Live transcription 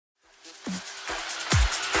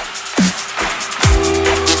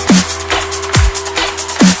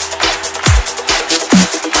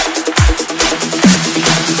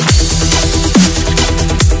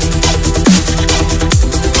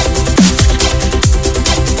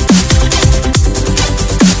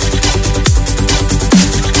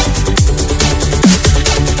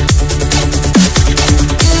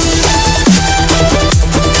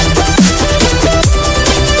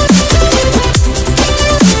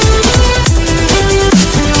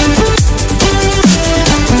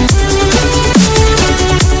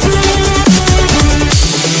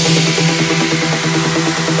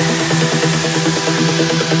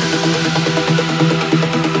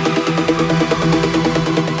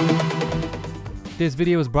This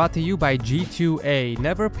video is brought to you by G2A.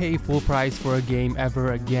 Never pay full price for a game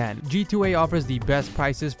ever again. G2A offers the best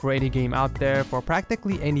prices for any game out there for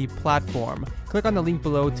practically any platform. Click on the link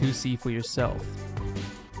below to see for yourself.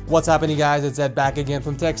 What's happening, guys? It's Ed back again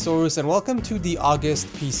from TechSource, and welcome to the August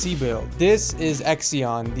PC build. This is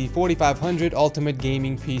Exion, the 4500 Ultimate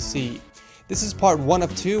Gaming PC. This is part 1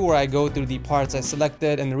 of 2 where I go through the parts I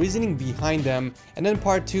selected and the reasoning behind them, and then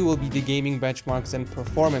part 2 will be the gaming benchmarks and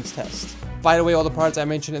performance test. By the way, all the parts I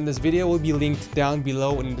mentioned in this video will be linked down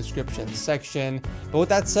below in the description section. But with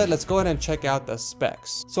that said, let's go ahead and check out the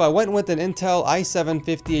specs. So I went with an Intel i7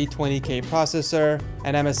 5820K processor,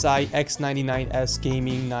 an MSI X99S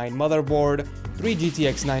Gaming 9 motherboard, 3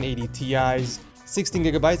 GTX 980 Ti's,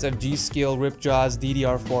 16GB of G.Skill Ripjaws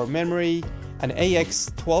DDR4 memory, an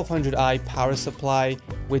AX1200i power supply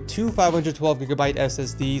with two 512GB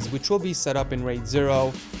SSDs which will be set up in RAID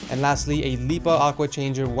 0, and lastly a Lipa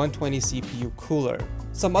Aquachanger 120 CPU cooler.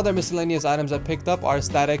 Some other miscellaneous items I picked up are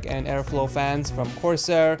static and airflow fans from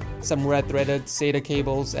Corsair, some red threaded SATA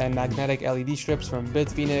cables and magnetic LED strips from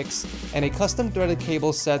Bitphoenix, and a custom threaded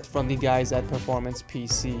cable set from the guys at Performance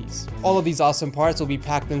PCs. All of these awesome parts will be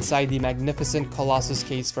packed inside the magnificent Colossus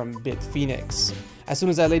case from Bitphoenix. As soon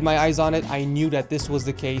as I laid my eyes on it, I knew that this was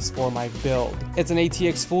the case for my build. It's an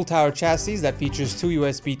ATX full tower chassis that features two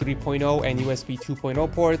USB 3.0 and USB 2.0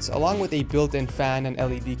 ports, along with a built-in fan and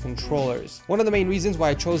LED controllers. One of the main reasons why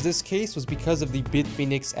I chose this case was because of the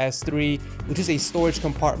Bitphoenix S3, which is a storage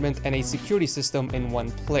compartment and a security system in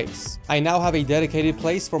one place. I now have a dedicated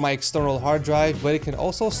place for my external hard drive, but it can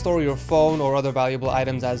also store your phone or other valuable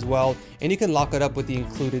items as well, and you can lock it up with the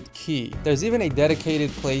included key. There's even a dedicated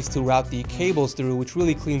place to route the cables through, which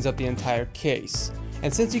really cleans up the entire case.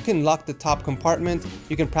 And since you can lock the top compartment,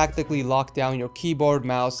 you can practically lock down your keyboard,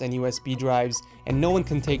 mouse, and USB drives, and no one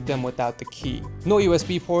can take them without the key. No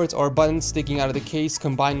USB ports or buttons sticking out of the case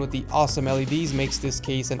combined with the awesome LEDs makes this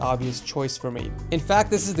case an obvious choice for me. In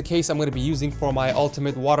fact, this is the case I'm going to be using for my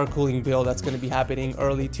ultimate water cooling build that's going to be happening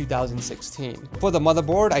early 2016. For the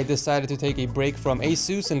motherboard, I decided to take a break from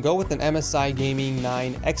Asus and go with an MSI Gaming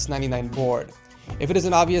 9 X99 board. If it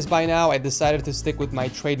isn't obvious by now, I decided to stick with my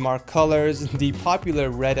trademark colors, the popular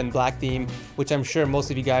red and black theme, which I'm sure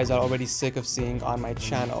most of you guys are already sick of seeing on my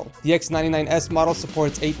channel. The X99S model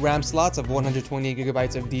supports 8 RAM slots of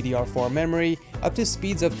 128GB of DDR4 memory, up to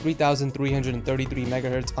speeds of 3333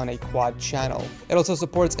 MHz on a quad channel. It also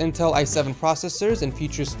supports Intel i7 processors and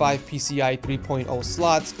features 5 PCI 3.0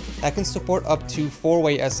 slots that can support up to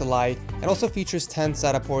 4-way SLI, and also features 10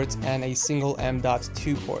 SATA ports and a single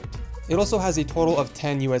M.2 port. It also has a total of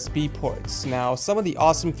 10 USB ports. Now, some of the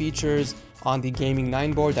awesome features on the Gaming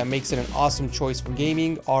 9 board that makes it an awesome choice for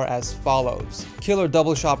gaming are as follows. Killer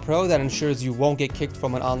Double Shot Pro that ensures you won't get kicked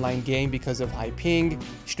from an online game because of high ping.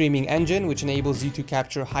 Streaming Engine, which enables you to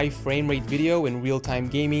capture high frame rate video in real-time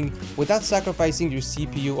gaming without sacrificing your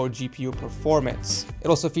CPU or GPU performance. It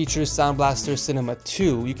also features Sound Blaster Cinema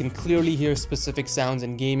 2. You can clearly hear specific sounds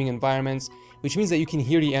in gaming environments, which means that you can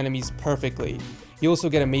hear the enemies perfectly. You also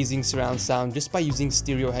get amazing surround sound just by using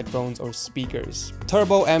stereo headphones or speakers.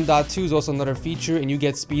 Turbo M.2 is also another feature, and you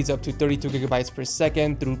get speeds up to 32GB per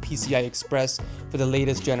second through PCI Express for the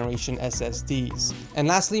latest generation SSDs. And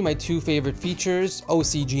lastly, my two favorite features,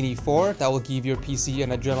 OC Genie 4 that will give your PC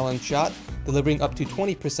an adrenaline shot, delivering up to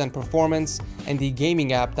 20% performance, and the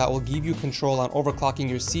gaming app that will give you control on overclocking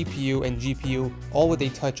your CPU and GPU, all with a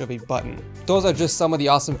touch of a button. Those are just some of the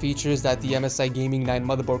awesome features that the MSI Gaming 9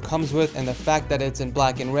 motherboard comes with, and the fact that it's in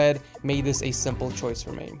black and red made this a simple choice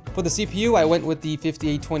for me. For the CPU, I went with the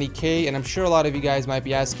 5820K, and I'm sure a lot of you guys might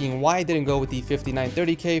be asking why I didn't go with the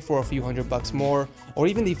 5930K for a few $100 more, or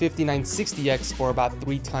even the 5960X for about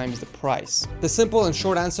 3 times the price. The simple and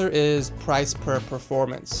short answer is price per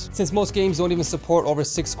performance. Since most games don't even support over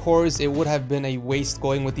 6 cores, it would have been a waste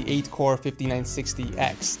going with the 8-core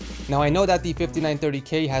 5960X. Now I know that the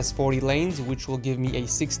 5930K has 40 lanes, which will give me a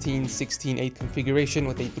 16-16-8 configuration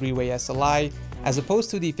with a 3-way SLI, as opposed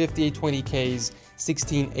to the 5820K's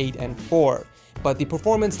 16-8 and 4. But the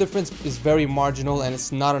performance difference is very marginal, and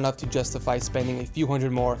it's not enough to justify spending a few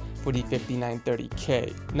hundred more for the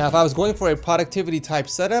 5930K. Now, if I was going for a productivity type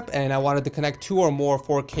setup and I wanted to connect 2 or more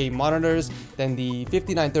 4K monitors, then the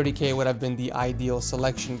 5930K would have been the ideal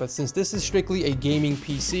selection. But since this is strictly a gaming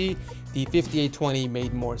PC, the 5820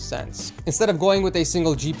 made more sense. Instead of going with a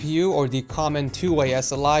single GPU or the common 2-way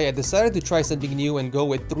SLI, I decided to try something new and go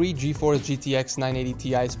with 3 GeForce GTX 980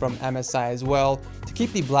 Ti's from MSI as well, to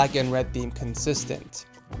keep the black and red theme consistent.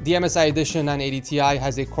 The MSI Edition 980 Ti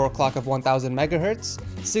has a core clock of 1000 MHz,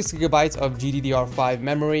 6GB of GDDR5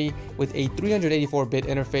 memory with a 384-bit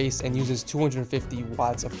interface and uses 250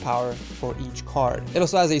 watts of power for each card. It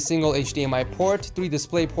also has a single HDMI port, 3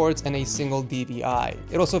 display ports, and a single DVI.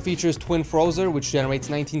 It also features Twin Frozer, which generates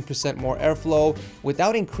 19% more airflow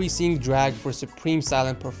without increasing drag for supreme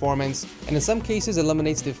silent performance, and in some cases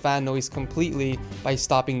eliminates the fan noise completely by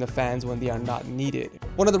stopping the fans when they are not needed.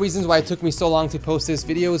 One of the reasons why it took me so long to post this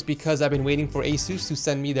video is because I've been waiting for ASUS to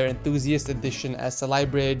send me their Enthusiast Edition SLI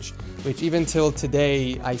bridge, which even till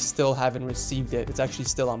today I still haven't received it. It's actually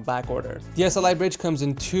still on back order. The SLI bridge comes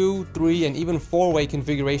in 2, 3, and even 4-way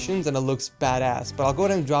configurations, and it looks badass, but I'll go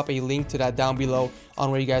ahead and drop a link to that down below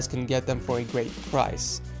on where you guys can get them for a great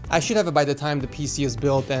price. I should have it by the time the PC is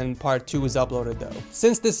built and part 2 is uploaded though.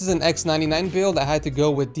 Since this is an X99 build, I had to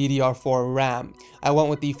go with DDR4 RAM. I went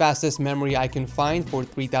with the fastest memory I can find for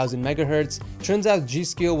 3000 MHz. Turns out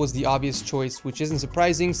G.Skill was the obvious choice, which isn't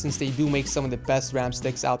surprising since they do make some of the best RAM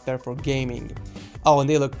sticks out there for gaming. Oh, and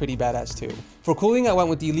they look pretty badass too. For cooling, I went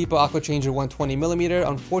with the Lipo Aquachanger 120mm.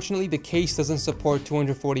 Unfortunately, the case doesn't support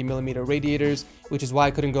 240mm radiators, which is why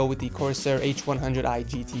I couldn't go with the Corsair H100i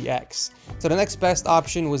GTX. So the next best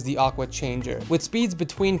option was the Aquachanger. With speeds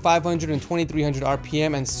between 500 and 2300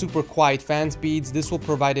 RPM and super quiet fan speeds, this will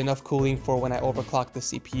provide enough cooling for when I overclock the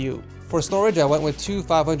CPU. For storage, I went with two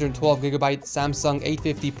 512GB Samsung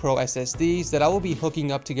 850 Pro SSDs that I will be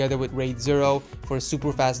hooking up together with RAID 0 for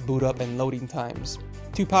super fast boot up and loading times.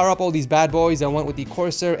 To power up all these bad boys, I went with the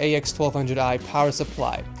Corsair AX1200i power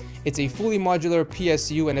supply. It's a fully modular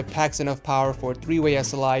PSU and it packs enough power for 3-way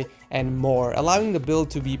SLI and more, allowing the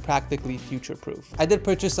build to be practically future-proof. I did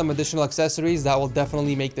purchase some additional accessories that will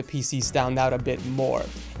definitely make the PC stand out a bit more.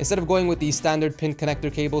 Instead of going with the standard pin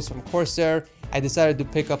connector cables from Corsair, I decided to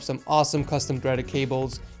pick up some awesome custom threaded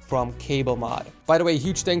cables from Cable Mod. By the way,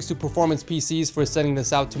 huge thanks to Performance PCs for sending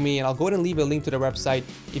this out to me, and I'll go ahead and leave a link to the website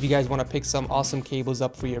if you guys want to pick some awesome cables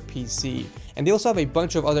up for your PC. And they also have a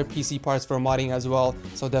bunch of other PC parts for modding as well,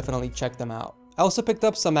 so definitely check them out. I also picked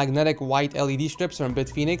up some magnetic white LED strips from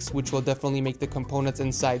Bitphoenix, which will definitely make the components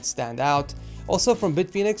inside stand out. Also from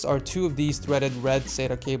Bitphoenix are 2 of these threaded red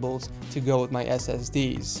SATA cables to go with my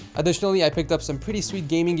SSDs. Additionally, I picked up some pretty sweet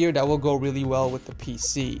gaming gear that will go really well with the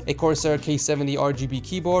PC. A Corsair K70 RGB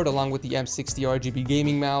keyboard along with the M60 RGB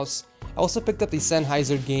gaming mouse. I also picked up the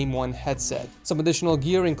Sennheiser Game 1 headset. Some additional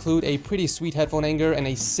gear include a pretty sweet headphone hanger and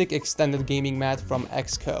a sick extended gaming mat from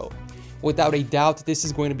Xco. Without a doubt, this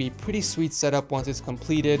is going to be a pretty sweet setup once it's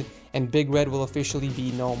completed and Big Red will officially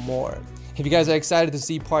be no more. If you guys are excited to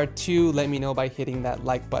see part 2, let me know by hitting that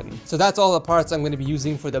like button. So that's all the parts I'm going to be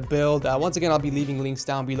using for the build. Once again, I'll be leaving links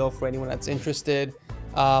down below for anyone that's interested.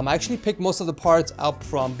 I actually picked most of the parts up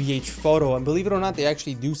from BH Photo, and believe it or not, they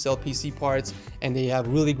actually do sell PC parts and they have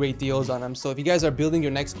really great deals on them. So if you guys are building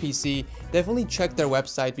your next PC, definitely check their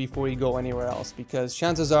website before you go anywhere else, because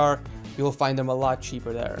chances are you'll find them a lot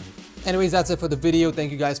cheaper there. Anyways, that's it for the video.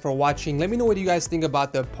 Thank you guys for watching. Let me know what you guys think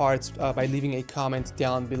about the parts by leaving a comment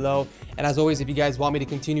down below. And as always, if you guys want me to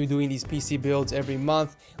continue doing these PC builds every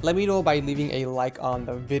month, let me know by leaving a like on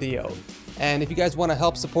the video. And if you guys want to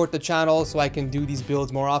help support the channel so I can do these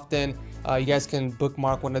builds more often, you guys can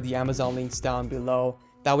bookmark one of the Amazon links down below.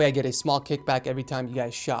 That way I get a small kickback every time you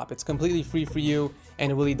guys shop. It's completely free for you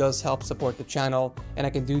and it really does help support the channel, and I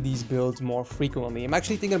can do these builds more frequently. I'm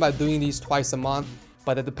actually thinking about doing these twice a month,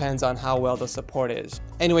 but it depends on how well the support is.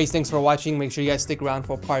 Anyways, thanks for watching. Make sure you guys stick around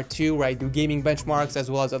for part 2 where I do gaming benchmarks as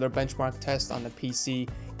well as other benchmark tests on the PC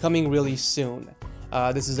coming really soon.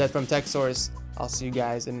 This is Ed from TechSource. I'll see you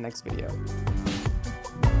guys in the next video.